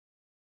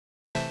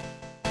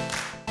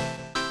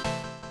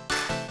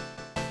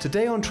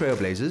Today on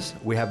Trailblazers,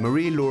 we have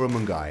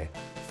Lora-Mungai,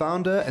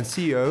 founder and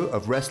CEO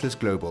of Restless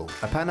Global,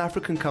 a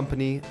Pan-African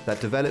company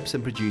that develops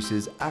and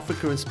produces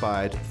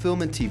Africa-inspired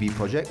film and TV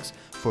projects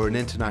for an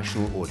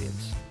international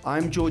audience.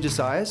 I'm George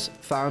Assayas,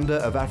 founder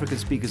of African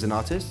Speakers and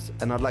Artists,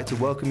 and I'd like to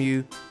welcome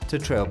you to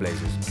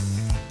Trailblazers.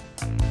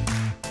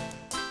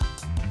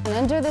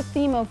 And under the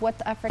theme of what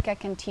Africa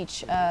can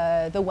teach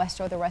the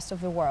West or the rest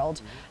of the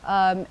world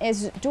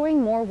is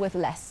doing more with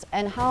less,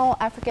 and how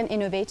African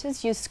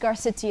innovators use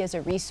scarcity as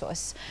a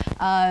resource.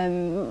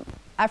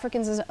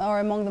 Africans are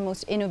among the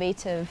most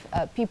innovative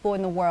people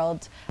in the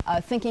world,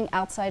 thinking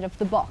outside of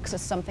the box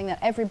is something that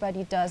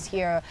everybody does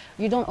here.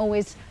 You don't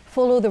always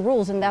follow the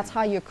rules, and that's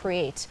how you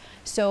create.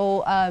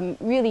 So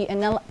really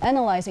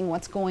analyzing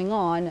what's going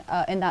on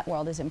in that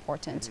world is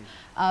important.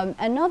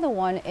 Another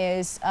one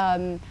is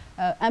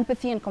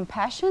empathy and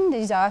compassion.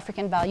 These are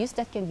African values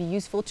that can be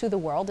useful to the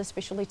world,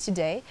 especially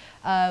today,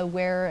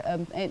 where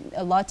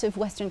a lot of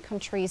Western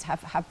countries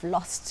have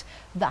lost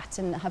that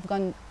and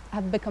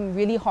have become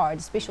really hard,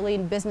 especially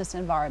in business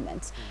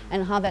environments,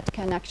 and how that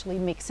can actually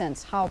make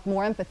sense, how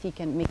more empathy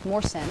can make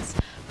more sense,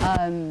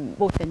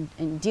 both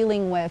in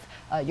dealing with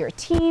your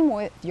team,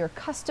 with your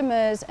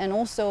customers, and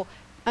also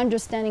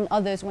understanding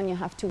others when you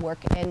have to work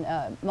in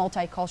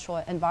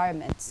multicultural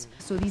environments.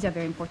 So these are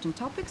very important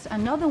topics.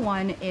 Another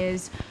one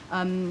is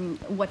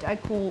what I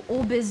call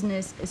all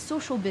business is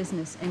social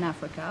business in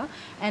Africa,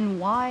 and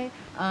why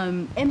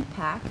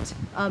impact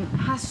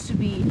has to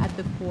be at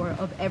the core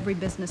of every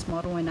business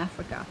model in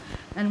Africa.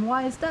 And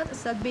why is that?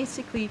 Is that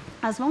basically,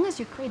 as long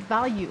as you create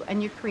value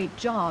and you create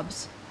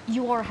jobs,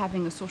 you are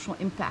having a social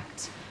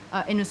impact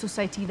in a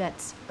society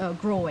that's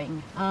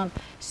growing.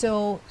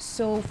 So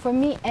for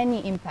me,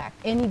 any impact,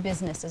 any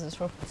business is a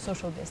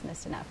social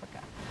business in Africa.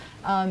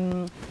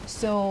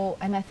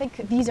 And I think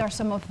these are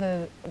some of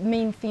the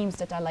main themes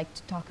that I like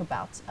to talk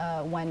about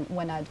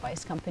when I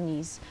advise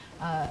companies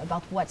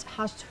about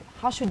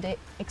how should they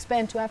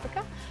expand to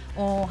Africa,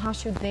 or how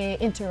should they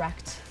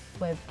interact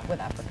with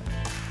Africa.